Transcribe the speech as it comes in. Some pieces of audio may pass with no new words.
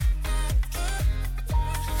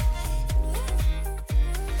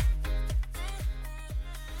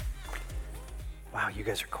you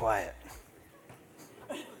guys are quiet.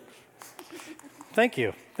 Thank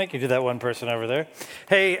you. Thank you to that one person over there.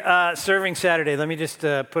 Hey, Serving Saturday, let me just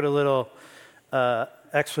put a little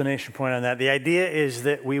explanation point on that. The idea is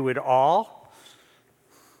that we would all,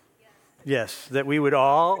 that we would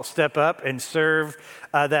all step up and serve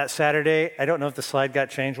that Saturday. I don't know if the slide got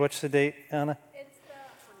changed. What's the date, Anna? It's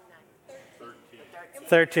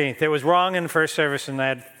the 13th. It was wrong in the first service, and I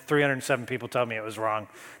had 307 people tell me it was wrong,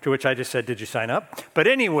 to which I just said, did you sign up? But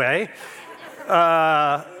anyway,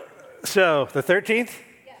 so the 13th?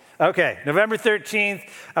 Okay, November 13th,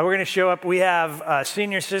 we're going to show up. We have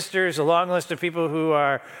senior sisters, a long list of people who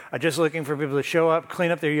are just looking for people to show up,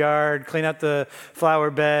 clean up their yard, clean up the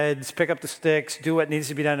flower beds, pick up the sticks, do what needs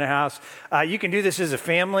to be done in the house. You can do this as a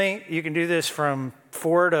family. You can do this from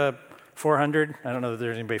 4 to 400. I don't know if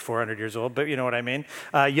there's anybody 400 years old, but you know what I mean.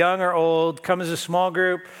 Young or old, come as a small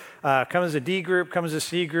group, come as a D group, come as a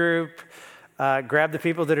C group. Grab the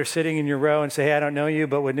people that are sitting in your row and say, hey, I don't know you,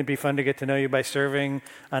 but wouldn't it be fun to get to know you by serving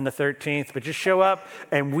on the 13th? But just show up,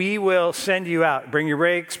 and we will send you out. Bring your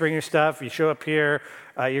rakes, bring your stuff. You show up here.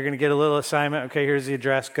 You're going to get a little assignment. Okay, here's the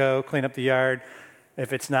address. Go clean up the yard.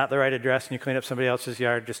 If it's not the right address and you clean up somebody else's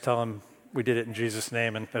yard, just tell them we did it in Jesus'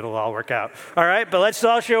 name, and it'll all work out. All right, but let's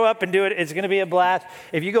all show up and do it. It's going to be a blast.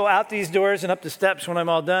 If you go out these doors and up the steps when I'm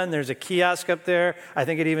all done, there's a kiosk up there. I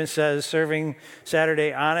think it even says Serving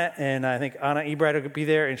Saturday on it, and I think Anna Ebright will be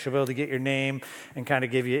there, and she'll be able to get your name and kind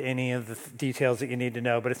of give you any of the details that you need to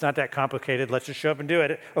know. But it's not that complicated. Let's just show up and do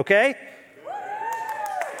it. Okay?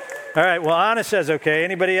 All right, well, Anna says okay.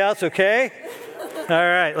 Anybody else okay? All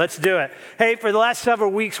right, let's do it. Hey, for the last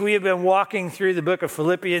several weeks, we have been walking through the book of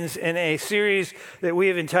Philippians in a series that we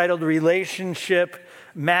have entitled Relationship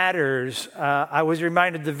Matters. I was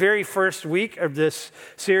reminded the very first week of this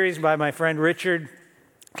series by my friend Richard.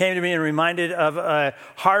 Came to me and reminded of a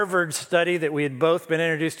Harvard study that we had both been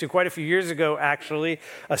introduced to quite a few years ago, actually,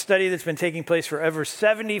 a study that's been taking place for over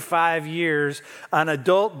 75 years on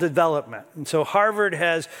adult development. And so Harvard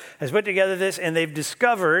has put together this, and they've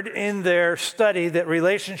discovered in their study that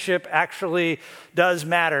relationship actually does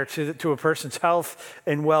matter to a person's health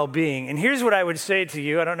and well-being. And here's what I would say to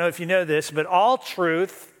you. I don't know if you know this, but all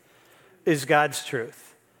truth is God's truth.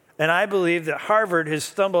 And I believe that Harvard has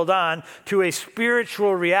stumbled on to a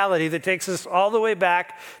spiritual reality that takes us all the way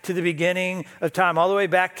back to the beginning of time, all the way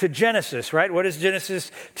back to Genesis, right? What is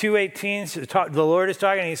Genesis 2:18? The Lord is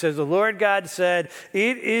talking, and he says, the Lord God said,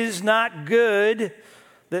 it is not good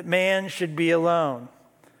that man should be alone.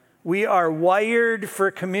 We are wired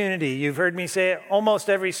for community. You've heard me say it almost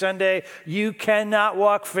every Sunday. You cannot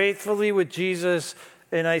walk faithfully with Jesus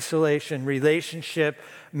in isolation. Relationship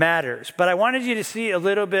matters. But I wanted you to see a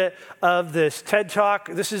little bit of this TED Talk.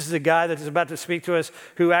 This is the guy that is about to speak to us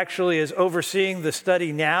who actually is overseeing the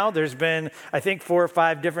study now. There's been, I think, 4 or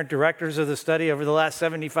 5 different directors of the study over the last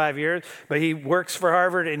 75 years, but he works for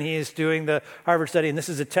Harvard and he is doing the Harvard study. And this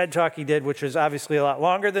is a TED Talk he did, which is obviously a lot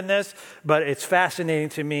longer than this, but it's fascinating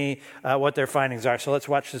to me what their findings are. So let's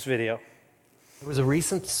watch this video. There was a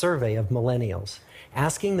recent survey of millennials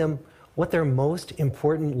asking them what their most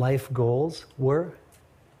important life goals were.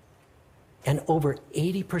 And over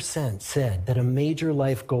 80% said that a major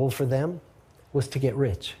life goal for them was to get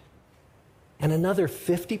rich. And another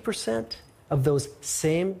 50% of those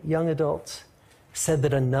same young adults said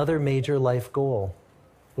that another major life goal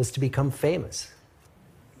was to become famous.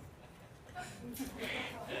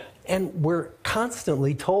 And we're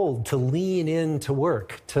constantly told to lean into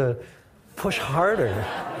work, to push harder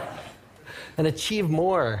and achieve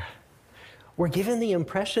more. We're given the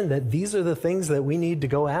impression that these are the things that we need to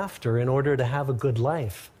go after in order to have a good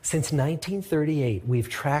life. Since 1938, we've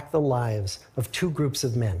tracked the lives of 2 groups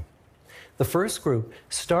of men. The first group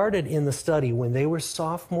started in the study when they were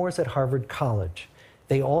sophomores at Harvard College.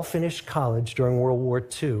 They all finished college during World War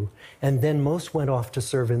II, and then most went off to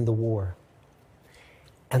serve in the war.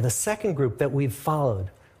 And the second group that we've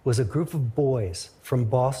followed was a group of boys from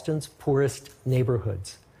Boston's poorest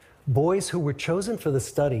neighborhoods. Boys who were chosen for the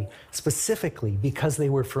study specifically because they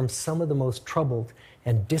were from some of the most troubled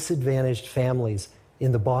and disadvantaged families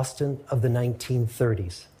in the Boston of the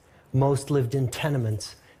 1930s. Most lived in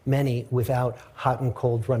tenements, many without hot and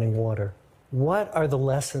cold running water. What are the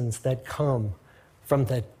lessons that come from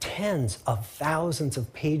the tens of thousands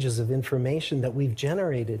of pages of information that we've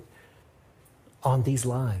generated on these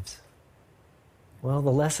lives? Well,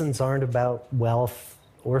 the lessons aren't about wealth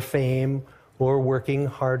or fame or working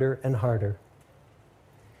harder and harder.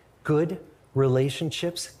 Good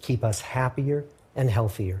relationships keep us happier and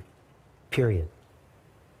healthier, period.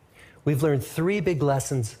 We've learned 3 big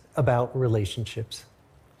lessons about relationships.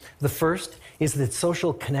 The first is that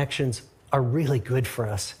social connections are really good for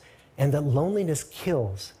us and that loneliness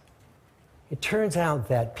kills. It turns out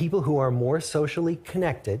that people who are more socially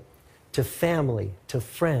connected to family, to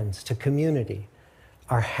friends, to community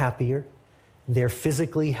are happier, they're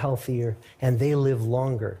physically healthier, and they live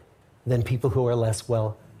longer than people who are less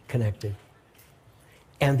well connected.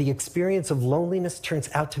 And the experience of loneliness turns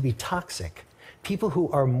out to be toxic. People who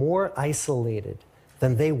are more isolated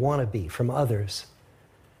than they want to be from others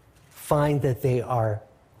find that they are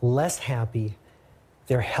less happy,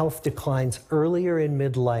 their health declines earlier in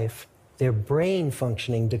midlife, their brain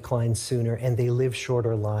functioning declines sooner, and they live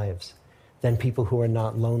shorter lives than people who are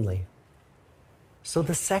not lonely. So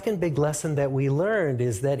the second big lesson that we learned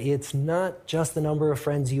is that it's not just the number of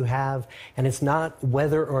friends you have, and it's not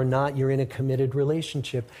whether or not you're in a committed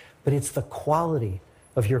relationship, but it's the quality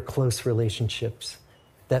of your close relationships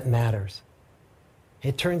that matters.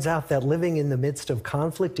 It turns out that living in the midst of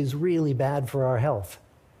conflict is really bad for our health.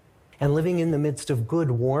 And living in the midst of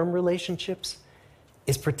good, warm relationships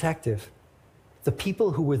is protective. The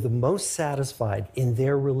people who were the most satisfied in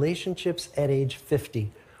their relationships at age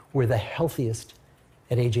 50 were the healthiest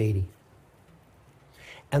at age 80.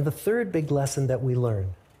 And the third big lesson that we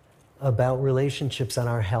learn about relationships and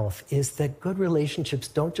our health is that good relationships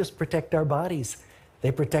don't just protect our bodies,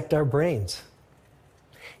 they protect our brains.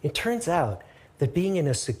 It turns out that being in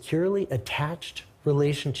a securely attached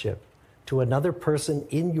relationship to another person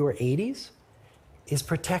in your 80s is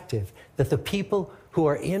protective. That the people who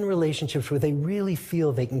are in relationships where they really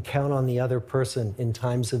feel they can count on the other person in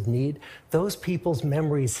times of need, those people's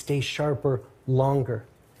memories stay sharper longer.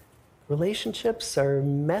 Relationships are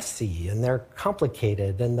messy and they're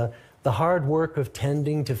complicated, and the hard work of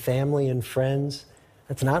tending to family and friends,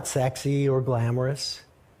 that's not sexy or glamorous.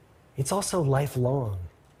 It's also lifelong.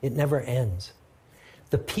 It never ends.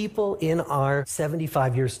 The people in our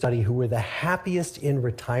 75-year study who were the happiest in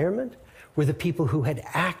retirement were the people who had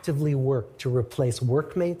actively worked to replace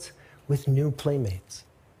workmates with new playmates.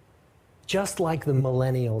 Just like the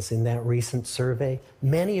millennials in that recent survey,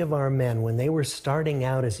 many of our men, when they were starting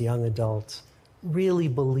out as young adults, really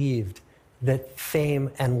believed that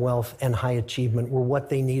fame and wealth and high achievement were what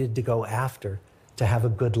they needed to go after to have a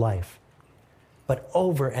good life. But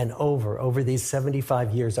over and over these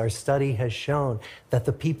 75 years, our study has shown that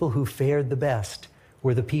the people who fared the best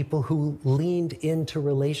were the people who leaned into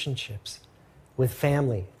relationships with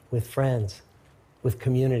family, with friends, with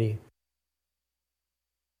community.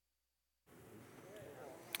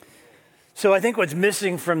 So I think what's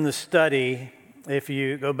missing from the study, if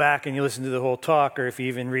you go back and you listen to the whole talk, or if you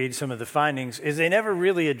even read some of the findings, is they never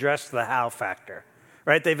really addressed the how factor.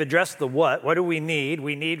 Right? They've addressed the what. What do we need?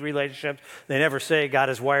 We need relationships. They never say God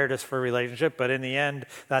has wired us for a relationship, but in the end,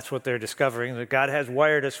 that's what they're discovering, that God has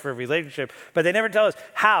wired us for a relationship. But they never tell us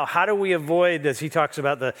how. How do we avoid, as he talks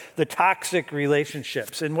about, the toxic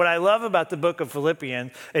relationships? And what I love about the book of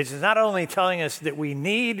Philippians is it's not only telling us that we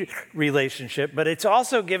need relationship, but it's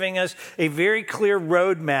also giving us a very clear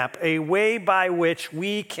roadmap, a way by which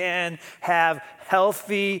we can have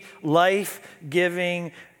healthy,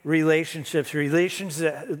 life-giving relationships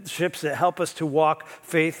that help us to walk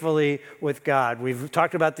faithfully with God. We've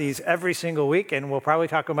talked about these every single week, and we'll probably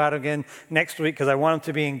talk about it again next week because I want them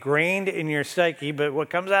to be ingrained in your psyche. But what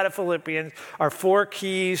comes out of Philippians are 4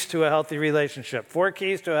 keys to a healthy relationship. 4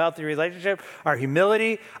 keys to a healthy relationship are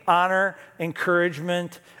humility, honor,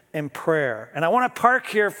 encouragement, and prayer. And I want to park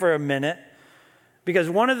here for a minute,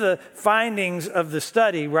 because one of the findings of the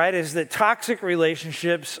study, right, is that toxic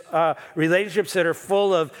relationships, relationships that are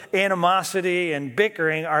full of animosity and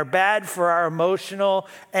bickering, are bad for our emotional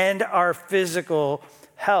and our physical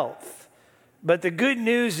health. But the good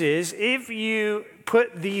news is, if you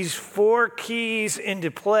put these 4 keys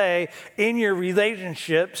into play in your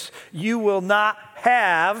relationships, you will not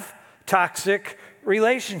have toxic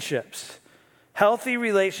relationships. Healthy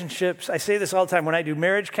relationships, I say this all the time. When I do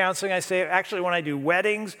marriage counseling, I say it. Actually, when I do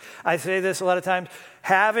weddings, I say this a lot of times.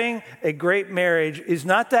 Having a great marriage is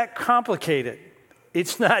not that complicated.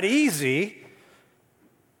 It's not easy,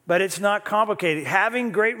 but it's not complicated.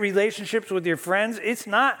 Having great relationships with your friends, it's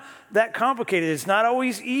not that complicated. It's not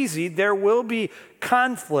always easy. There will be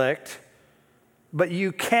conflict, but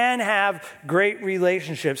you can have great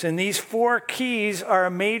relationships. And these 4 keys are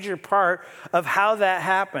a major part of how that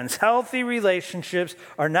happens. Healthy relationships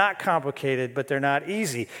are not complicated, but they're not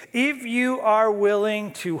easy. If you are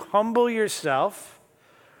willing to humble yourself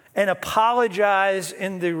and apologize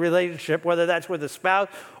in the relationship, whether that's with a spouse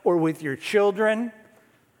or with your children,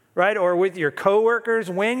 right, or with your coworkers,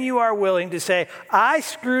 when you are willing to say, I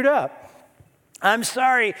screwed up. I'm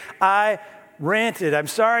sorry, I ranted. I'm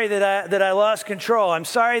sorry that I lost control. I'm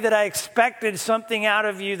sorry that I expected something out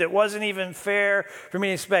of you that wasn't even fair for me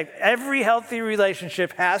to expect. Every healthy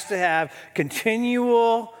relationship has to have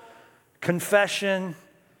continual confession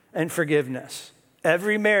and forgiveness.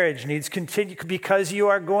 Every marriage needs continue because you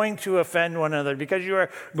are going to offend one another, because you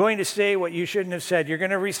are going to say what you shouldn't have said. You're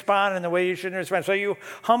going to respond in the way you shouldn't respond. So you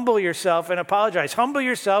humble yourself and apologize. Humble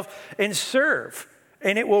yourself and serve,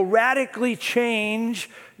 and it will radically change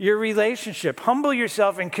your relationship. Humble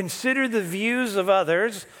yourself and consider the views of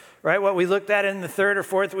others, right? What we looked at in the third or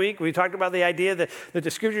fourth week, we talked about the idea that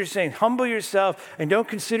the scripture is saying, humble yourself and don't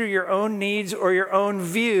consider your own needs or your own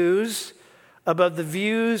views above the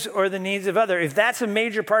views or the needs of others. If that's a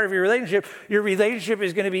major part of your relationship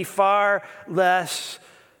is going to be far less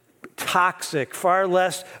toxic, far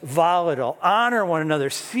less volatile. Honor one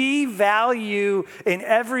another. See value in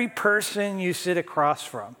every person you sit across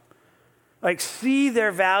from. Like, see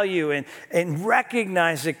their value and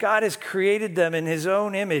recognize that God has created them in his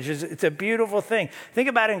own image. It's a beautiful thing. Think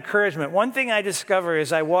about encouragement. One thing I discover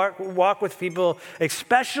as I walk with people,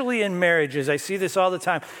 especially in marriages, I see this all the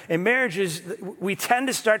time. In marriages, we tend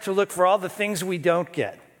to start to look for all the things we don't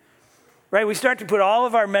get. Right? We start to put all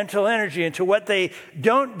of our mental energy into what they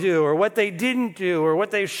don't do or what they didn't do or what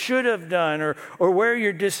they should have done or where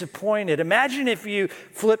you're disappointed. Imagine if you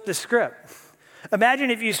flipped the script. Imagine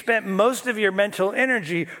if you spent most of your mental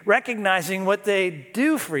energy recognizing what they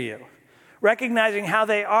do for you, recognizing how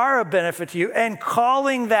they are a benefit to you, and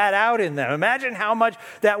calling that out in them. Imagine how much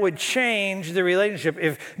that would change the relationship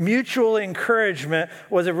if mutual encouragement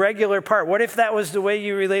was a regular part. What if that was the way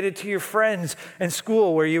you related to your friends in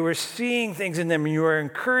school, where you were seeing things in them and you were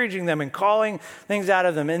encouraging them and calling things out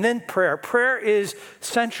of them? And then prayer. Prayer is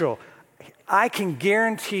central. I can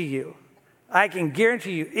guarantee you,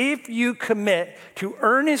 if you commit to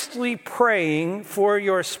earnestly praying for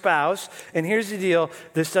your spouse, and here's the deal,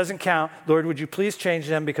 this doesn't count. Lord, would you please change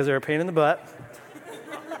them because they're a pain in the butt?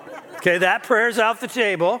 Okay, that prayer's off the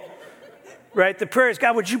table, right? The prayer is,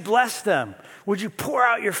 God, would you bless them? Would you pour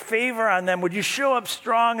out your favor on them? Would you show up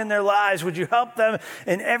strong in their lives? Would you help them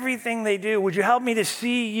in everything they do? Would you help me to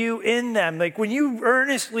see you in them? Like, when you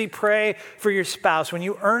earnestly pray for your spouse, when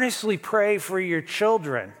you earnestly pray for your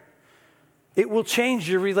children, it will change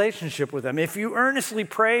your relationship with them. If you earnestly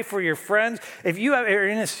pray for your friends, if you are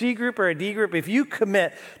in a C group or a D group, if you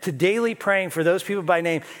commit to daily praying for those people by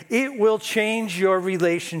name, it will change your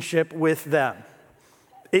relationship with them.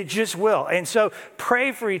 It just will. And so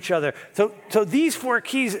pray for each other. So these four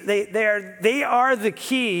keys, they are the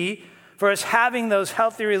key for us having those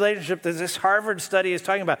healthy relationships that this Harvard study is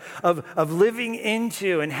talking about, of living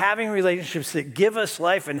into and having relationships that give us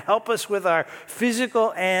life and help us with our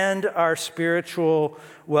physical and our spiritual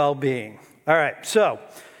well-being. All right, so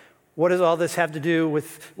what does all this have to do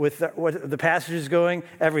with what the passage is going?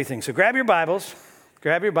 Everything. So grab your Bibles.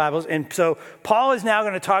 And so Paul is now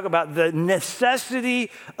going to talk about the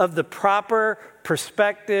necessity of the proper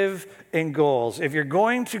perspective and goals. If you're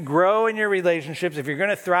going to grow in your relationships, if you're going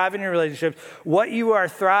to thrive in your relationships, what you are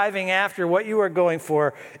thriving after, what you are going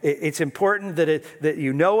for, it's important that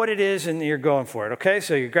you know what it is and you're going for it, okay?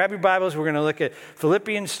 So you grab your Bibles. We're going to look at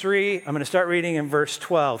Philippians 3. I'm going to start reading in verse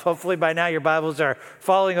 12. Hopefully by now your Bibles are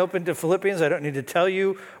falling open to Philippians. I don't need to tell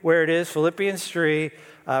you where it is. Philippians 3.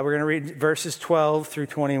 We're going to read verses 12 through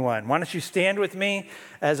 21. Why don't you stand with me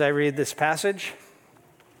as I read this passage?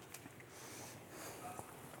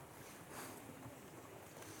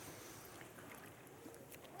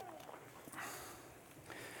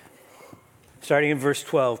 Starting in verse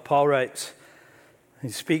 12, Paul writes,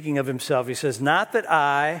 he's speaking of himself. He says, "Not that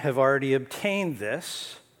I have already obtained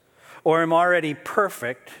this or am already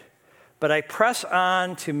perfect, but I press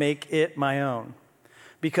on to make it my own,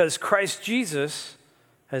 because Christ Jesus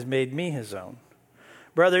has made me his own.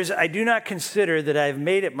 Brothers, I do not consider that I have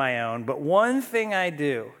made it my own, but one thing I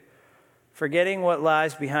do, forgetting what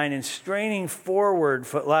lies behind and straining forward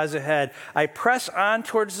what lies ahead, I press on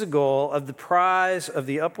towards the goal of the prize of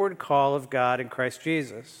the upward call of God in Christ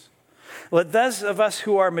Jesus. Let those of us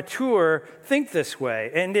who are mature think this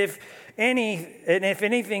way, and if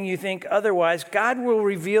anything you think otherwise, God will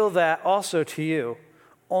reveal that also to you.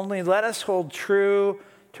 Only let us hold true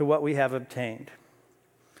to what we have obtained.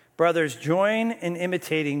 Brothers, join in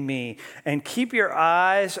imitating me and keep your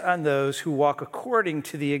eyes on those who walk according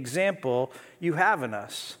to the example you have in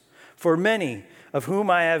us. For many of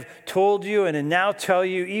whom I have told you and now tell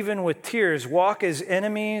you, even with tears, walk as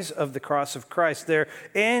enemies of the cross of Christ. Their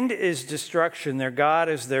end is destruction, their God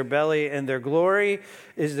is their belly, and their glory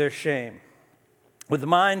is their shame. With the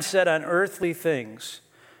mind set on earthly things,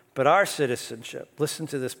 but our citizenship, listen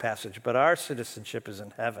to this passage, but our citizenship is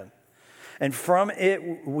in heaven. And from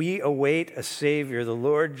it, we await a Savior, the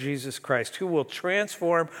Lord Jesus Christ, who will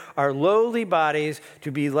transform our lowly bodies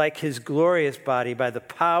to be like his glorious body by the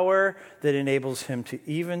power that enables him to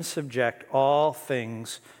even subject all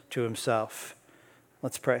things to himself.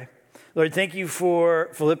 Let's pray. Lord, thank you for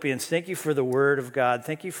Philippians. Thank you for the word of God.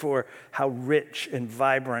 Thank you for how rich and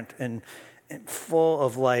vibrant and full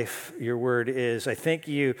of life your word is. I thank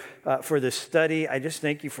you for this study. I just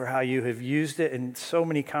thank you for how you have used it in so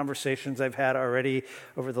many conversations I've had already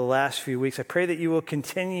over the last few weeks. I pray that you will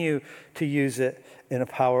continue to use it in a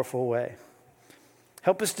powerful way.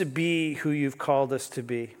 Help us to be who you've called us to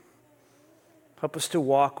be. Help us to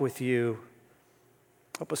walk with you.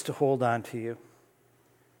 Help us to hold on to you.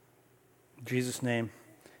 In Jesus' name,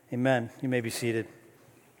 amen. You may be seated.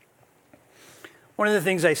 One of the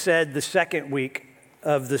things I said the second week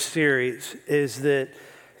of the series is that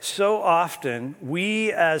so often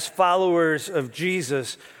we as followers of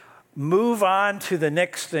Jesus move on to the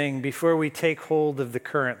next thing before we take hold of the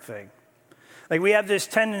current thing. Like we have this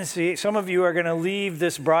tendency, some of you are going to leave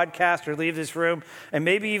this broadcast or leave this room and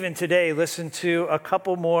maybe even today listen to a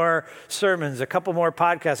couple more sermons, a couple more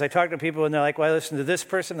podcasts. I talk to people and they're like, well, I listen to this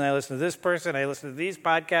person and I listen to this person, I listen to these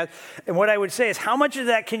podcasts. And what I would say is how much of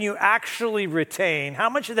that can you actually retain? How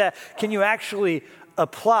much of that can you actually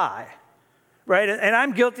apply? Right? And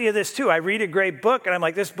I'm guilty of this too. I read a great book and I'm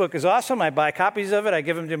like, this book is awesome. I buy copies of it. I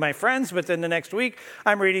give them to my friends. But then the next week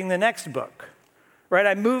I'm reading the next book. Right?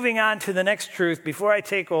 I'm moving on to the next truth before I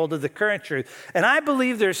take hold of the current truth. And I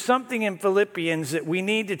believe there's something in Philippians that we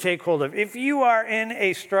need to take hold of. If you are in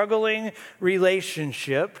a struggling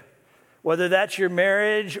relationship, whether that's your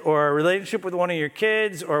marriage or a relationship with one of your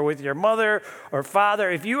kids or with your mother or father,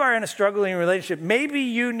 if you are in a struggling relationship, maybe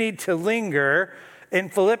you need to linger in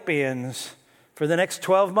Philippians for the next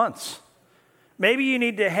 12 months. Maybe you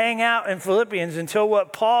need to hang out in Philippians until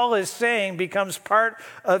what Paul is saying becomes part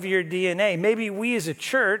of your DNA. Maybe we as a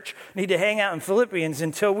church need to hang out in Philippians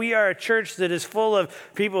until we are a church that is full of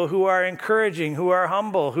people who are encouraging, who are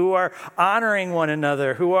humble, who are honoring one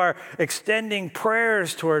another, who are extending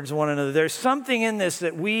prayers towards one another. There's something in this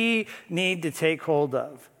that we need to take hold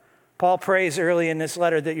of. Paul prays early in this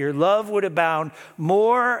letter that your love would abound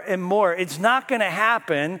more and more. It's not going to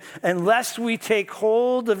happen unless we take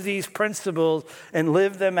hold of these principles and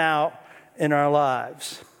live them out in our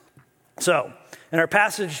lives. So, in our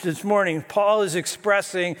passage this morning, Paul is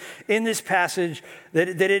expressing in this passage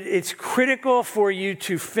that it's critical for you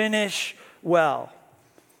to finish well.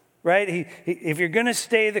 Right? If you're going to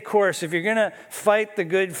stay the course, if you're going to fight the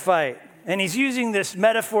good fight, and he's using this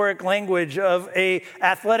metaphoric language of a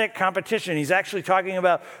athletic competition. He's actually talking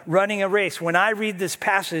about running a race. When I read this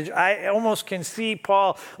passage, I almost can see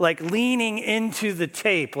Paul like leaning into the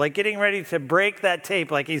tape, like getting ready to break that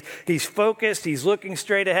tape. Like he's focused, he's looking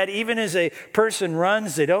straight ahead. Even as a person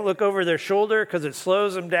runs, they don't look over their shoulder because it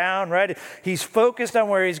slows them down, right? He's focused on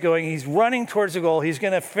where he's going. He's running towards the goal. He's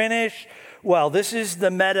going to finish well. This is the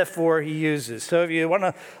metaphor he uses. So if you want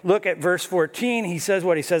to look at verse 14, he says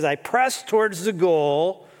what? He says, I press towards the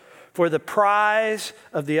goal for the prize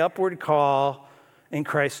of the upward call in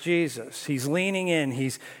Christ Jesus. He's leaning in.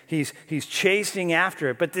 He's chasing after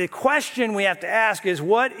it. But the question we have to ask is,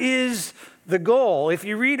 what is the goal? If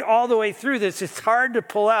you read all the way through this, it's hard to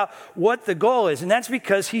pull out what the goal is. And that's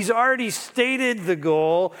because he's already stated the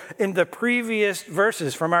goal in the previous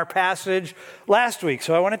verses from our passage last week.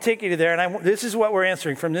 So I want to take you to there. And this is what we're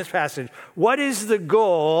answering from this passage. What is the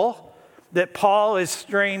goal that Paul is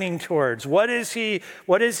straining towards? What is he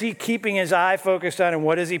keeping his eye focused on, and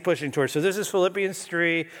what is he pushing towards? So this is Philippians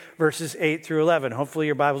 3, verses 8 through 11. Hopefully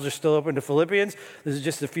your Bibles are still open to Philippians. This is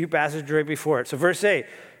just a few passages right before it. So verse 8.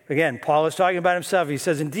 Again, Paul is talking about himself. He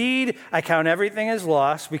says, indeed, I count everything as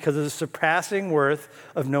loss because of the surpassing worth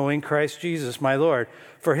of knowing Christ Jesus, my Lord.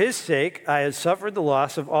 For his sake, I have suffered the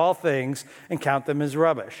loss of all things and count them as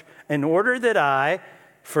rubbish, in order that I,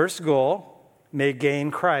 first goal, may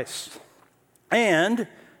gain Christ. And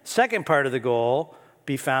second part of the goal,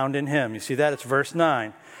 be found in him. You see that? It's verse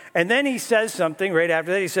 9. And then he says something right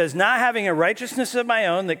after that. He says, not having a righteousness of my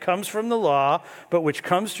own that comes from the law, but which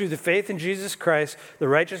comes through the faith in Jesus Christ, the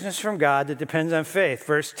righteousness from God that depends on faith.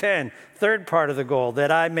 Verse 10, third part of the goal,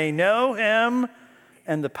 that I may know him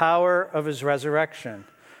and the power of his resurrection.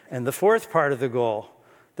 And the fourth part of the goal,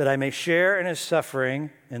 that I may share in his suffering.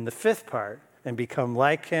 And the fifth part, and become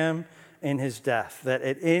like him in his death, that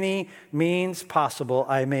at any means possible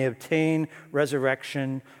I may obtain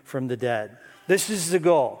resurrection from the dead. This is the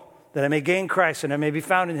goal. that I may gain Christ and I may be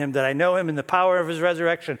found in him, that I know him in the power of his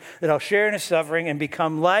resurrection, that I'll share in his suffering and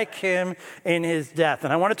become like him in his death.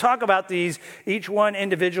 And I want to talk about these, each one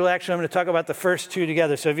individually. Actually, I'm going to talk about the first two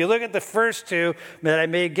together. So if you look at the first two, that I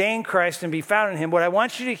may gain Christ and be found in him, what I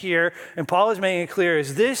want you to hear, and Paul is making it clear,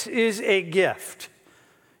 is this is a gift.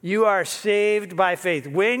 You are saved by faith.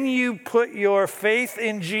 When you put your faith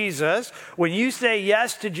in Jesus, when you say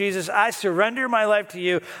yes to Jesus, I surrender my life to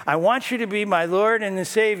you, I want you to be my Lord and the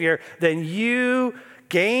Savior, then you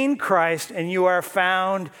gain Christ and you are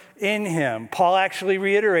found in him. Paul actually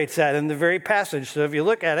reiterates that in the very passage. So if you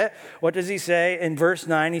look at it, what does he say in verse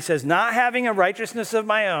 9? He says, not having a righteousness of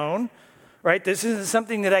my own, right? This isn't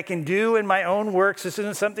something that I can do in my own works. This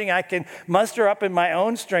isn't something I can muster up in my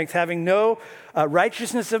own strength, having no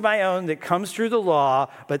righteousness of my own that comes through the law,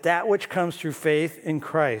 but that which comes through faith in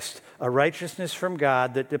Christ, a righteousness from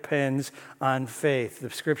God that depends on faith. The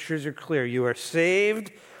scriptures are clear. You are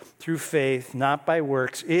saved through faith, not by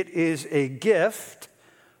works. It is a gift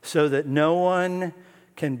so that no one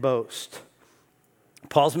can boast.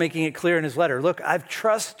 Paul's making it clear in his letter. Look, I've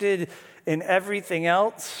trusted in everything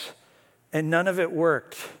else, and none of it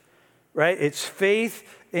worked, right? It's faith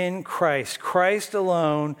in Christ. Christ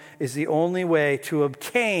alone is the only way to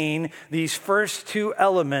obtain these first two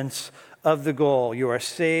elements of the goal. You are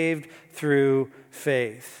saved through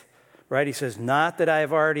faith, right? He says, not that I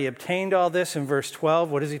have already obtained all this in verse 12.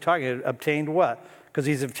 What is he talking about? Obtained what? Because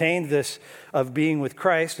he's obtained this of being with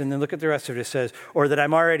Christ. And then look at the rest of it. It says, or that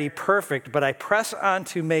I'm already perfect, but I press on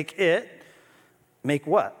to make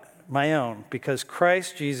what? My own, because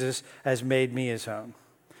Christ Jesus has made me his own.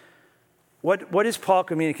 What is Paul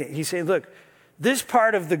communicating? He's saying, look, this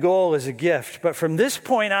part of the goal is a gift, but from this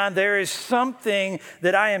point on, there is something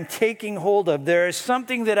that I am taking hold of. There is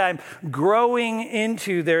something that I'm growing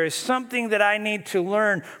into. There is something that I need to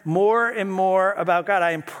learn more and more about God.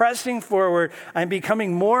 I am pressing forward. I'm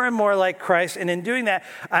becoming more and more like Christ. And in doing that,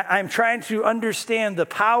 I'm trying to understand the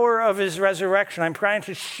power of his resurrection. I'm trying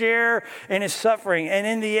to share in his suffering. And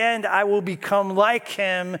in the end, I will become like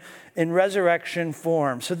him in resurrection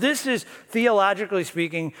form. So this is, theologically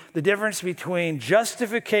speaking, the difference between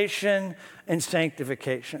justification and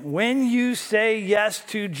sanctification. When you say yes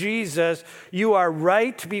to Jesus, you are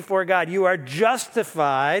right before God. You are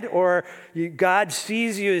justified, or God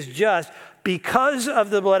sees you as just, because of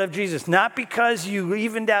the blood of Jesus. Not because you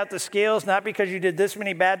evened out the scales, not because you did this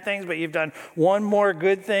many bad things, but you've done one more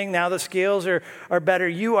good thing. Now the scales are better.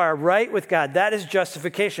 You are right with God. That is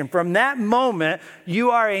justification. From that moment, you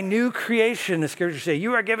are a new creation, the scriptures say.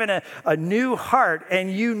 You are given a new heart,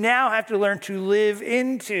 and you now have to learn to live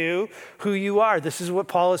into who you are. This is what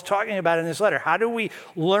Paul is talking about in this letter. How do we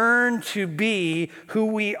learn to be who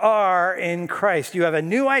we are in Christ? You have a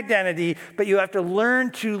new identity, but you have to learn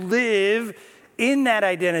to live in that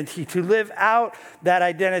identity, to live out that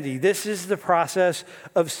identity. This is the process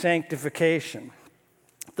of sanctification,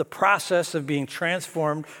 the process of being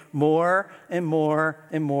transformed more and more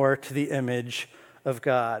and more to the image of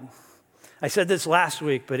God. I said this last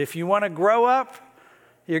week, but if you want to grow up,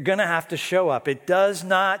 you're going to have to show up. It does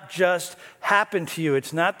not just happen to you.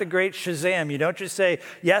 It's not the great Shazam. You don't just say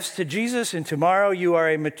yes to Jesus and tomorrow you are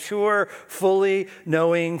a mature, fully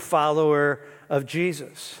knowing follower of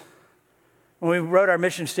Jesus. When we wrote our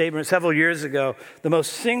mission statement several years ago, the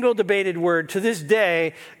most single debated word to this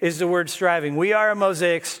day is the word striving. We are a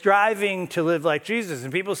Mosaic striving to live like Jesus.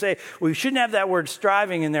 And people say, we shouldn't have that word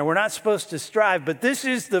striving in there. We're not supposed to strive. But this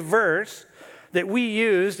is the verse that we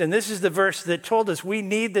used, and this is the verse that told us we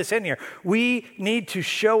need this in here. We need to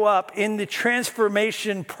show up in the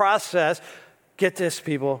transformation process. Get this,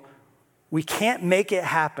 people. We can't make it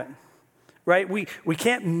happen. Right? We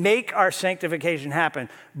can't make our sanctification happen,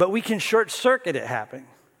 but we can short circuit it happening.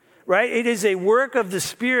 Right? It is a work of the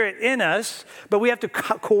Spirit in us, but we have to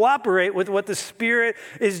cooperate with what the Spirit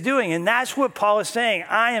is doing. And that's what Paul is saying.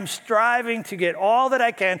 I am striving to get all that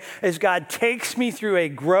I can as God takes me through a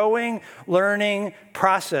growing, learning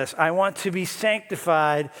process. I want to be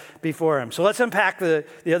sanctified before him. So let's unpack the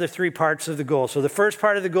other three parts of the goal. So the first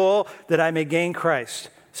part of the goal, that I may gain Christ.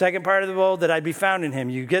 Second part of the goal, that I be found in him.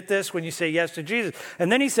 You get this when you say yes to Jesus. And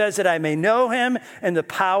then he says that I may know him and the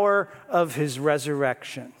power of his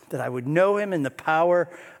resurrection. That I would know him in the power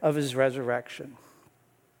of his resurrection.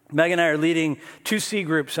 Meg and I are leading 2C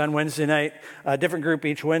groups on Wednesday night, a different group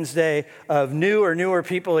each Wednesday of new or newer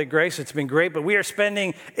people at Grace. It's been great, but we are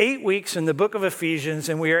spending 8 weeks in the book of Ephesians,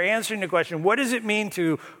 and we are answering the question, what does it mean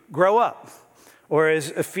to grow up? Or as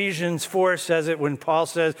Ephesians 4 says it when Paul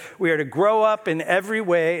says, we are to grow up in every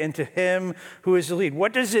way into him who is the lead.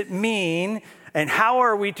 What does it mean And how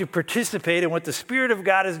are we to participate in what the Spirit of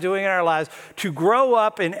God is doing in our lives to grow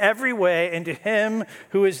up in every way into Him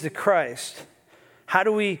who is the Christ? How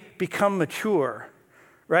do we become mature,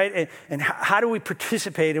 right? And how do we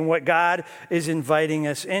participate in what God is inviting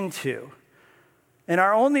us into? And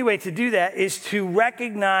our only way to do that is to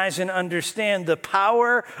recognize and understand the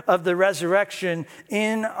power of the resurrection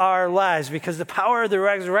in our lives, because the power of the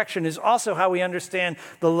resurrection is also how we understand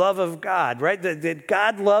the love of God, right? That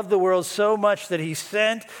God loved the world so much that He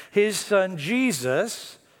sent His Son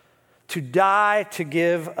Jesus to die to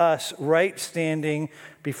give us right standing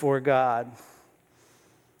before God.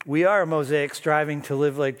 We are a mosaic striving to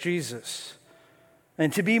live like Jesus.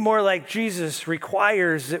 And to be more like Jesus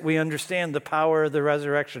requires that we understand the power of the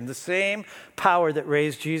resurrection, the same power that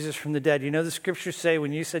raised Jesus from the dead. You know, the scriptures say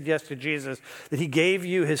when you said yes to Jesus that He gave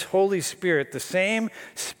you His Holy Spirit, the same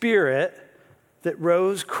Spirit that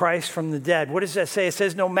rose Christ from the dead. What does that say? It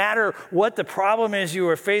says no matter what the problem is you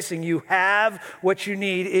are facing, you have what you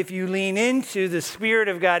need if you lean into the Spirit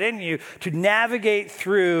of God in you to navigate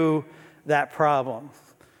through that problem.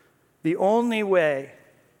 The only way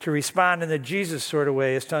to respond in the Jesus sort of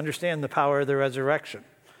way is to understand the power of the resurrection.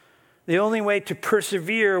 The only way to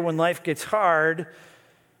persevere when life gets hard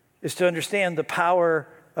is to understand the power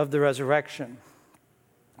of the resurrection.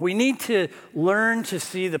 We need to learn to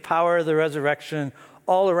see the power of the resurrection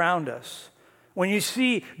all around us. When you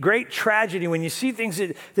see great tragedy, when you see things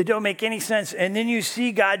that don't make any sense, and then you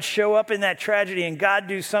see God show up in that tragedy and God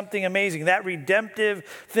do something amazing, that redemptive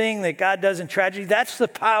thing that God does in tragedy, that's the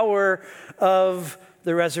power of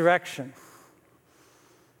the resurrection.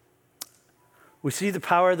 We see the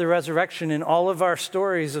power of the resurrection in all of our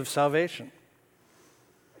stories of salvation.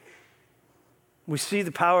 We see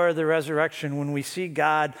the power of the resurrection when we see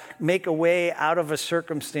God make a way out of a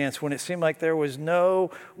circumstance when it seemed like there was no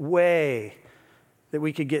way that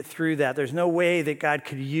we could get through that. There's no way that God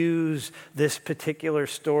could use this particular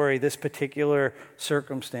story, this particular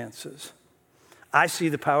circumstances. I see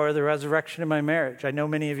the power of the resurrection in my marriage. I know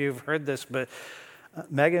many of you have heard this, but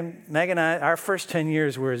Megan and I, our first 10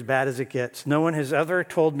 years were as bad as it gets. No one has ever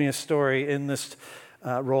told me a story in this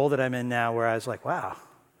role that I'm in now where I was like, wow,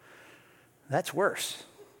 that's worse.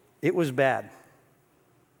 It was bad.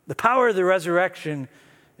 The power of the resurrection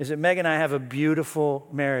is that Meg and I have a beautiful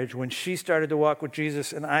marriage. When she started to walk with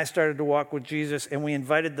Jesus and I started to walk with Jesus, and we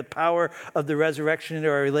invited the power of the resurrection into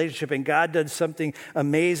our relationship, and God did something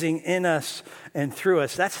amazing in us and through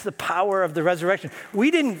us. That's the power of the resurrection. We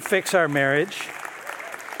didn't fix our marriage.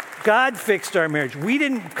 God fixed our marriage. We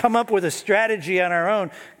didn't come up with a strategy on our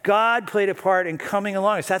own. God played a part in coming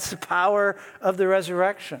along us. That's the power of the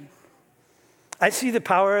resurrection. I see the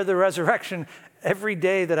power of the resurrection every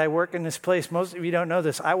day that I work in this place. Most of you don't know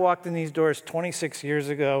this. I walked in these doors 26 years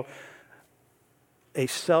ago, a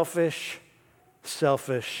selfish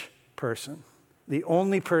person. The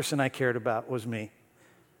only person I cared about was me.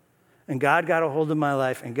 And God got a hold of my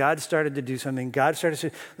life, and God started to do something. God started to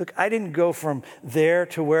say, look, I didn't go from there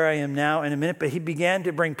to where I am now in a minute, but He began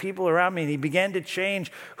to bring people around me, and He began to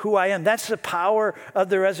change who I am. That's the power of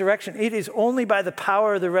the resurrection. It is only by the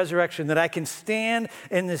power of the resurrection that I can stand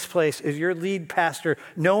in this place as your lead pastor,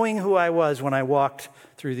 knowing who I was when I walked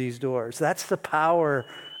through these doors. That's the power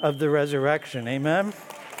of the resurrection. Amen?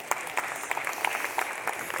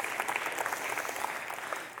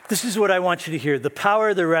 This is what I want you to hear. The power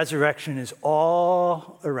of the resurrection is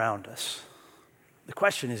all around us. The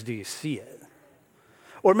question is, do you see it?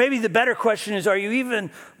 Or maybe the better question is, are you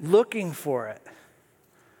even looking for it?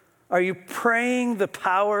 Are you praying the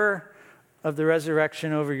power of the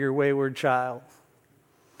resurrection over your wayward child?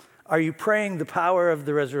 Are you praying the power of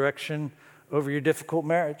the resurrection over your difficult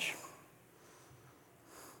marriage?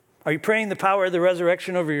 Are you praying the power of the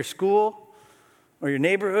resurrection over your school or your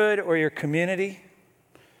neighborhood or your community?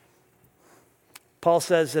 Paul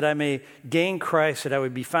says that I may gain Christ, that I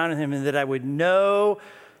would be found in Him, and that I would know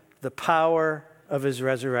the power of His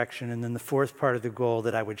resurrection. And then the fourth part of the goal,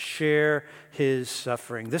 that I would share His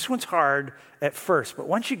suffering. This one's hard at first, but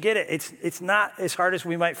once you get it, it's not as hard as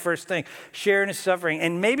we might first think. Sharing His suffering.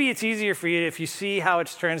 And maybe it's easier for you if you see how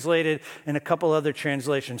it's translated in a couple other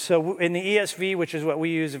translations. So in the ESV, which is what we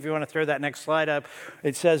use, if you want to throw that next slide up,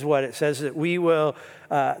 it says what? It says that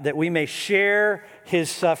that we may share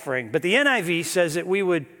His suffering. But the NIV says that we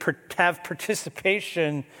would have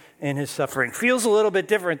participation in His suffering. Feels a little bit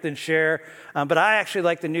different than share, but I actually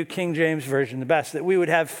like the New King James Version the best, that we would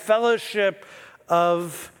have fellowship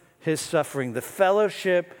of His suffering, the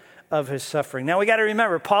fellowship of His suffering. Now we got to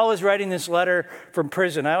remember, Paul is writing this letter from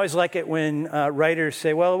prison. I always like it when writers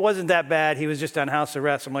say, well, it wasn't that bad, he was just on house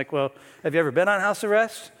arrest. I'm like, well, have you ever been on house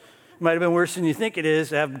arrest? Might have been worse than you think it is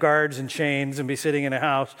to have guards and chains and be sitting in a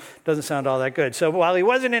house. Doesn't sound all that good. So while he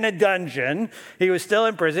wasn't in a dungeon, he was still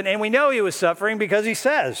in prison. And we know he was suffering because he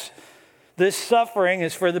says, this suffering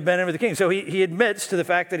is for the benefit of the king. So he admits to the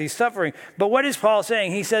fact that he's suffering. But what is Paul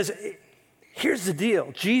saying? He says, here's the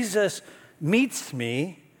deal. Jesus meets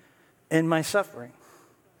me in my suffering.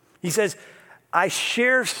 He says, I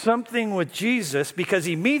share something with Jesus because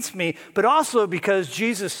he meets me, but also because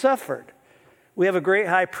Jesus suffered. We have a great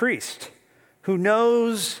high priest who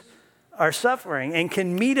knows our suffering and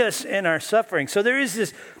can meet us in our suffering. So there is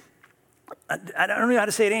this, I don't know how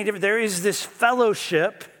to say it any different. There is this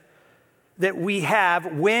fellowship that we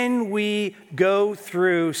have when we go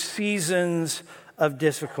through seasons of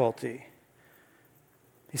difficulty.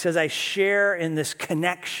 He says, I share in this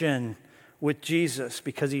connection with Jesus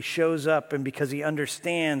because he shows up and because he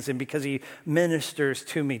understands and because he ministers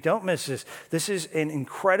to me. Don't miss this. This is an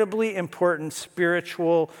incredibly important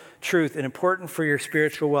spiritual truth and important for your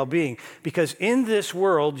spiritual well-being, because in this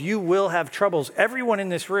world you will have troubles. Everyone in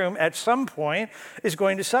this room at some point is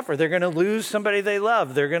going to suffer. They're going to lose somebody they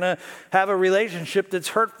love. They're going to have a relationship that's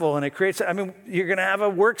hurtful, and it creates, you're going to have a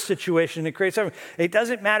work situation that creates suffering. It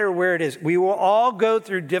doesn't matter where it is. We will all go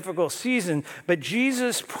through difficult seasons, but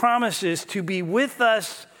Jesus promises to be with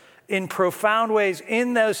us in profound ways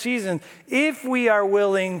in those seasons if we are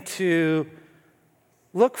willing to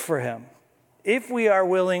look for him, if we are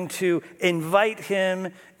willing to invite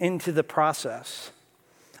him into the process.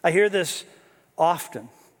 I hear this often.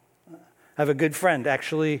 I have a good friend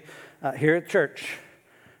actually here at church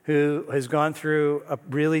who has gone through a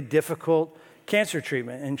really difficult cancer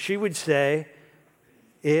treatment, and she would say,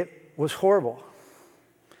 it was horrible,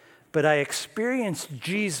 but I experienced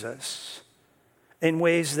Jesus in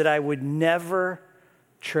ways that I would never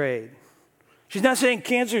trade. She's not saying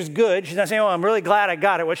cancer is good. She's not saying, oh, I'm really glad I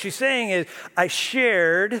got it. What she's saying is, I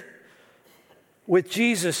shared with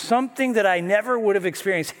Jesus something that I never would have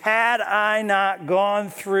experienced had I not gone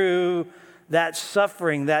through that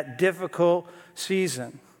suffering, that difficult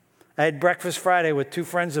season. I had breakfast Friday with two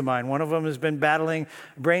friends of mine. One of them has been battling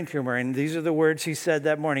a brain tumor, and these are the words he said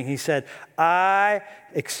that morning. He said, I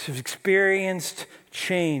experienced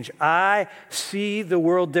change. I see the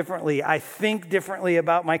world differently. I think differently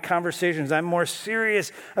about my conversations. I'm more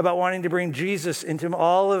serious about wanting to bring Jesus into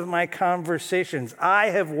all of my conversations. I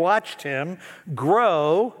have watched him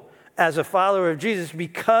grow as a follower of Jesus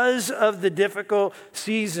because of the difficult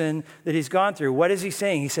season that he's gone through. What is he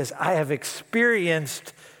saying? He says, I have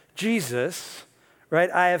experienced Jesus,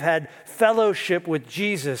 right? I have had fellowship with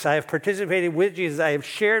Jesus. I have participated with Jesus. I have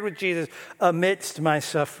shared with Jesus amidst my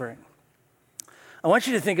suffering. I want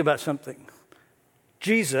you to think about something.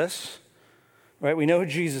 Jesus, right? We know who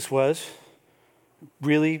Jesus was.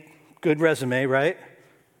 Really good resume, right?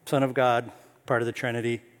 Son of God, part of the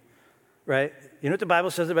Trinity, right? You know what the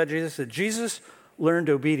Bible says about Jesus? That Jesus learned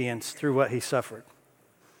obedience through what he suffered.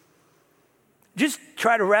 Just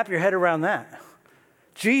try to wrap your head around that.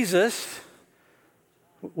 Jesus,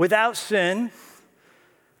 without sin,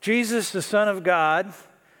 Jesus, the Son of God,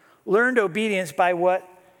 learned obedience by what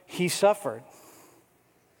he suffered.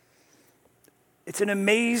 It's an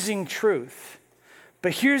amazing truth.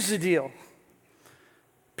 But here's the deal.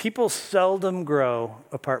 People seldom grow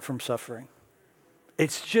apart from suffering.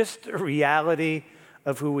 It's just a reality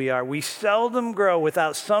of who we are. We seldom grow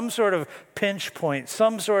without some sort of pinch point,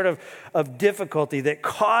 some sort of difficulty that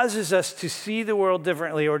causes us to see the world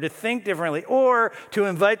differently or to think differently or to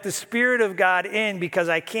invite the Spirit of God in, because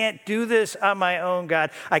I can't do this on my own, God.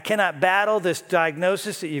 I cannot battle this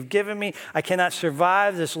diagnosis that you've given me. I cannot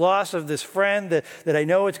survive this loss of this friend that I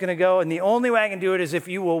know it's going to go. And the only way I can do it is if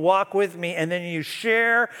you will walk with me, and then you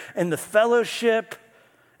share in the fellowship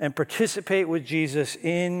and participate with Jesus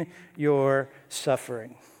in your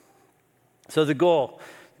suffering. So the goal,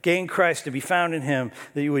 gain Christ, to be found in him,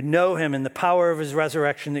 that you would know him in the power of his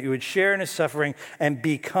resurrection, that you would share in his suffering and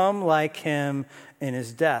become like him in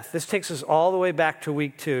his death. This takes us all the way back to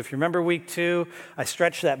week 2. If you remember week 2, I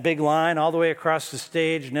stretched that big line all the way across the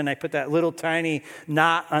stage, and then I put that little tiny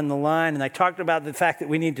knot on the line, and I talked about the fact that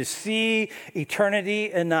we need to see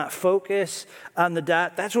eternity and not focus on the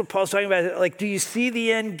dot. That's what Paul's talking about. Like, do you see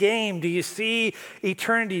the end game? Do you see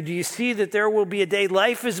eternity? Do you see that there will be a day?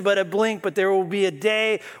 Life is but a blink, but there will be a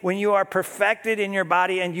day when you are perfected in your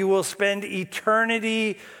body and you will spend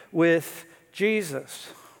eternity with Jesus.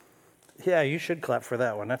 Yeah, you should clap for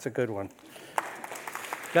that one. That's a good one.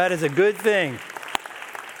 That is a good thing.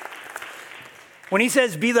 When he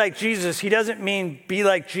says be like Jesus, he doesn't mean be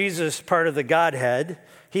like Jesus, part of the Godhead.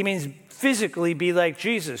 He means physically be like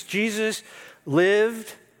Jesus. Jesus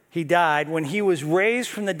lived He died. When he was raised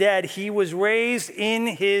from the dead, he was raised in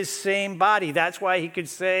his same body. That's why he could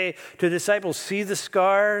say to the disciples, see the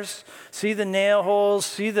scars, see the nail holes,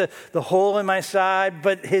 see the hole in my side.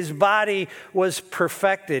 But his body was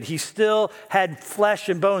perfected. He still had flesh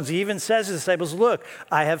and bones. He even says to the disciples, look,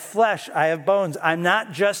 I have flesh, I have bones. I'm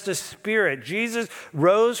not just a spirit. Jesus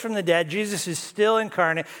rose from the dead. Jesus is still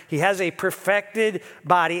incarnate. He has a perfected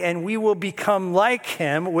body, and we will become like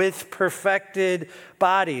him with perfected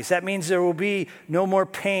bodies. That means there will be no more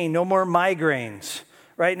pain, no more migraines,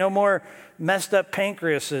 right? No more messed up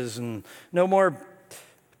pancreases, and no more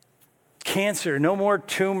cancer, no more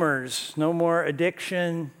tumors, no more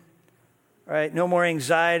addiction, right? No more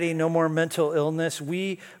anxiety, no more mental illness.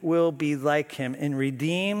 We will be like him in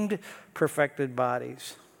redeemed, perfected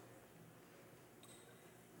bodies.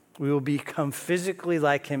 We will become physically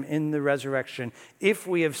like him in the resurrection if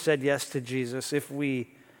we have said yes to Jesus, if we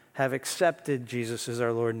have accepted Jesus as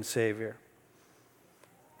our Lord and Savior.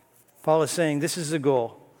 Paul is saying this is the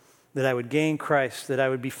goal, that I would gain Christ, that I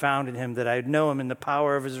would be found in him, that I would know him in the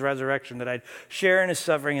power of his resurrection, that I'd share in his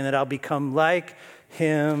suffering, and that I'll become like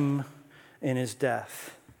him in his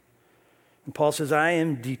death. And Paul says, I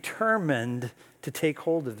am determined to take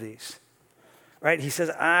hold of these. Right? He says,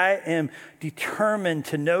 I am determined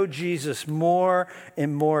to know Jesus more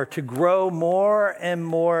and more, to grow more and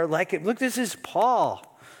more like it. Look, this is Paul.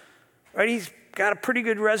 Right? He's got a pretty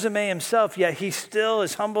good resume himself, yet he still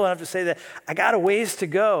is humble enough to say that I got a ways to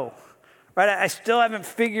go. Right? I still haven't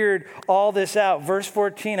figured all this out. Verse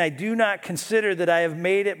 14, I do not consider that I have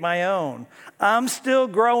made it my own. I'm still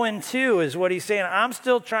growing too, is what he's saying. I'm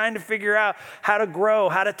still trying to figure out how to grow,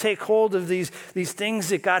 how to take hold of these things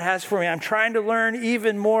that God has for me. I'm trying to learn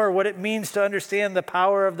even more what it means to understand the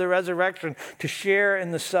power of the resurrection, to share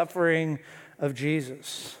in the suffering of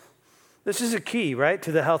Jesus. This is a key, right,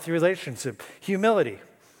 to the healthy relationship. Humility.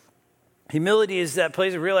 Humility is that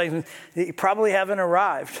place of realizing that you probably haven't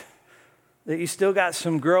arrived, that you still got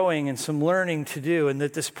some growing and some learning to do, and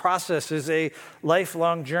that this process is a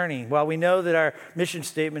lifelong journey. While we know that our mission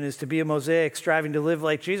statement is to be a mosaic striving to live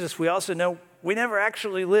like Jesus, we also know we never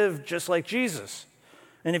actually live just like Jesus.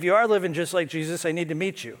 And if you are living just like Jesus, I need to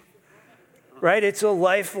meet you, right? It's a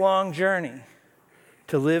lifelong journey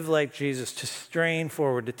to live like Jesus, to strain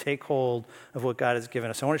forward, to take hold of what God has given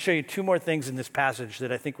us. I want to show you two more things in this passage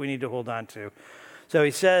that I think we need to hold on to. So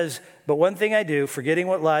he says, but one thing I do, forgetting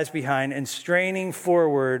what lies behind and straining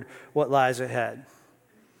forward what lies ahead.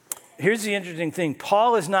 Here's the interesting thing.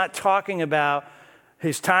 Paul is not talking about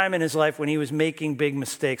his time in his life when he was making big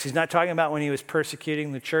mistakes. He's not talking about when he was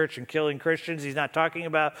persecuting the church and killing Christians. He's not talking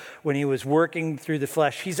about when he was working through the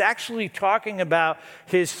flesh. He's actually talking about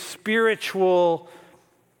his spiritual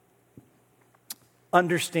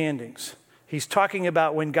understandings. He's talking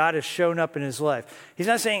about when God has shown up in his life. He's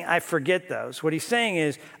not saying, I forget those. What he's saying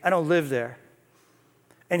is, I don't live there.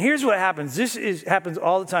 And here's what happens. Happens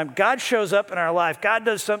all the time. God shows up in our life. God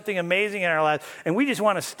does something amazing in our lives, and we just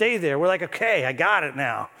want to stay there. We're like, okay, I got it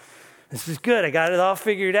now. This is good. I got it all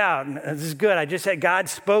figured out. And this is good. I just had God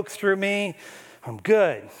spoke through me. I'm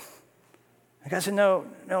good. And God said, no,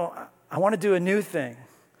 I want to do a new thing.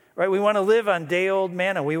 Right? We want to live on day-old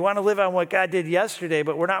manna. We want to live on what God did yesterday,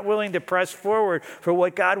 but we're not willing to press forward for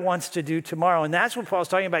what God wants to do tomorrow. And that's what Paul's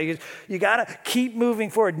talking about. He goes, you got to keep moving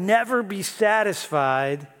forward. Never be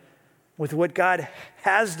satisfied with what God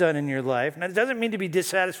has done in your life. Now, it doesn't mean to be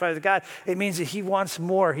dissatisfied with God. It means that he wants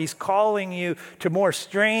more. He's calling you to more.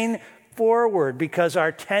 Strain forward, because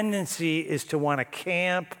our tendency is to want to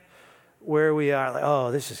camp where we are. Like,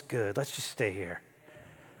 oh, this is good. Let's just stay here.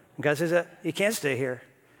 And God says, you can't stay here.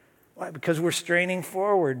 Why? Because we're straining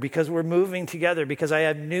forward, because we're moving together, because I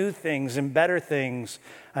have new things and better things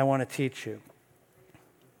I want to teach you.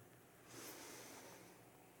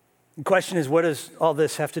 The question is, what does all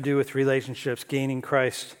this have to do with relationships, gaining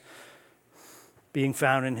Christ, being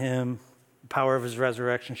found in him, the power of his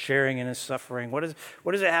resurrection, sharing in his suffering? What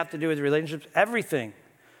does it have to do with relationships? Everything.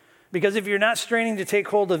 Because if you're not straining to take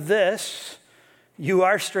hold of this, you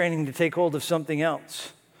are straining to take hold of something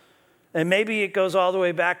else. And maybe it goes all the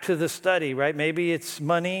way back to the study, right? Maybe it's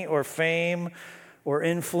money or fame or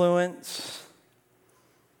influence.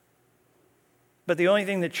 But the only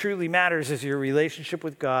thing that truly matters is your relationship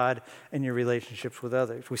with God and your relationships with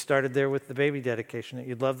others. We started there with the baby dedication, that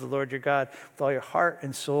you'd love the Lord your God with all your heart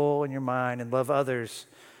and soul and your mind, and love others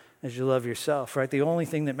as you love yourself, right? The only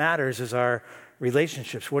thing that matters is our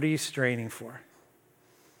relationships. What are you straining for?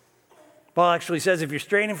 Paul actually says if you're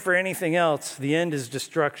straining for anything else, the end is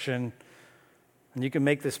destruction. And you can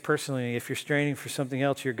make this personally. If you're straining for something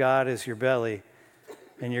else, your God is your belly,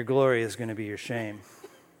 and your glory is going to be your shame.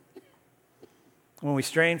 When we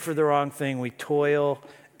strain for the wrong thing, we toil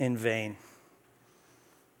in vain.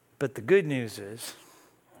 But the good news is,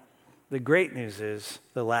 the great news is,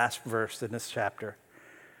 the last verse in this chapter.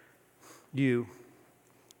 Your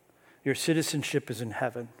citizenship is in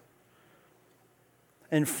heaven.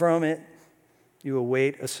 And from it, you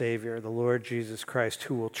await a Savior, the Lord Jesus Christ,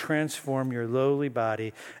 who will transform your lowly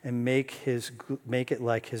body and make it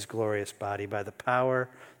like his glorious body by the power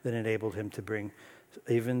that enabled him to bring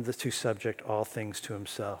to subject all things to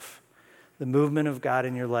himself. The movement of God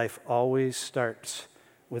in your life always starts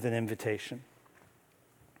with an invitation.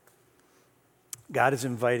 God is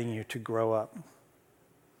inviting you to grow up.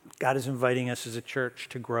 God is inviting us as a church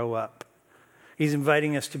to grow up. He's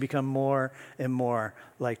inviting us to become more and more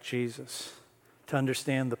like Jesus, to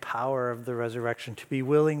understand the power of the resurrection, to be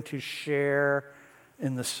willing to share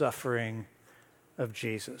in the suffering of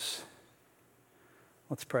Jesus.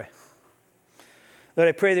 Let's pray. Lord,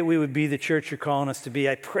 I pray that we would be the church you're calling us to be.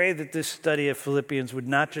 I pray that this study of Philippians would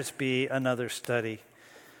not just be another study.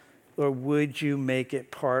 Lord, would you make it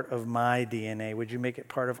part of my DNA? Would you make it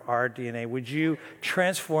part of our DNA? Would you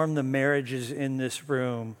transform the marriages in this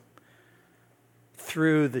room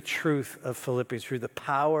through the truth of Philippians, through the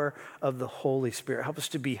power of the Holy Spirit? Help us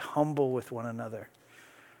to be humble with one another.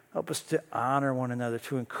 Help us to honor one another,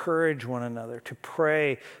 to encourage one another, to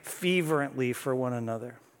pray fervently for one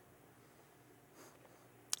another.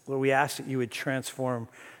 Lord, we ask that you would transform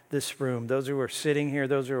this room. Those who are sitting here,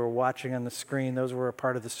 those who are watching on the screen, those who were a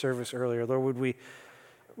part of the service earlier, Lord,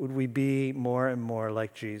 would we be more and more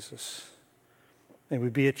like Jesus? May we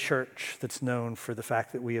be a church that's known for the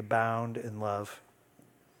fact that we abound in love.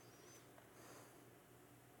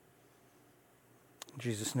 In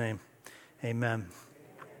Jesus' name, amen.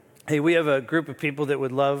 Hey, we have a group of people that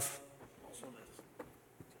would love...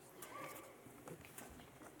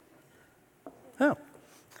 Oh,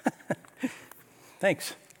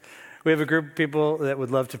 thanks. We have a group of people that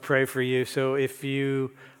would love to pray for you. So if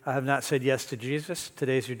you have not said yes to Jesus,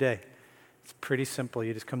 today's your day. It's pretty simple.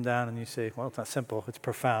 You just come down and you say, well, it's not simple. It's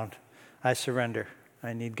profound. I surrender.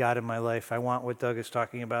 I need God in my life. I want what Doug is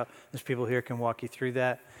talking about. There's people here can walk you through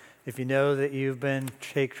that. If you know that you've been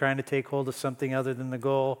trying to take hold of something other than the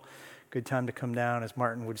goal, good time to come down. As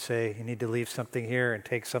Martin would say, you need to leave something here and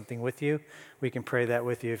take something with you. We can pray that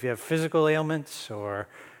with you. If you have physical ailments or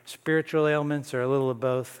spiritual ailments or a little of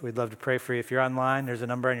both, we'd love to pray for you. If you're online, there's a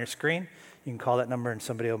number on your screen. You can call that number and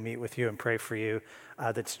somebody will meet with you and pray for you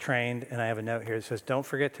that's trained. And I have a note here that says, don't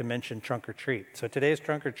forget to mention trunk or treat. So today is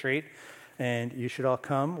trunk or treat. And you should all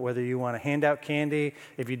come, whether you want to hand out candy.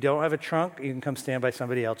 If you don't have a trunk, you can come stand by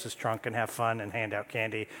somebody else's trunk and have fun and hand out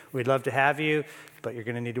candy. We'd love to have you, but you're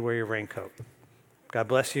going to need to wear your raincoat. God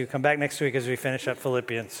bless you. Come back next week as we finish up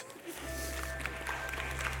Philippians.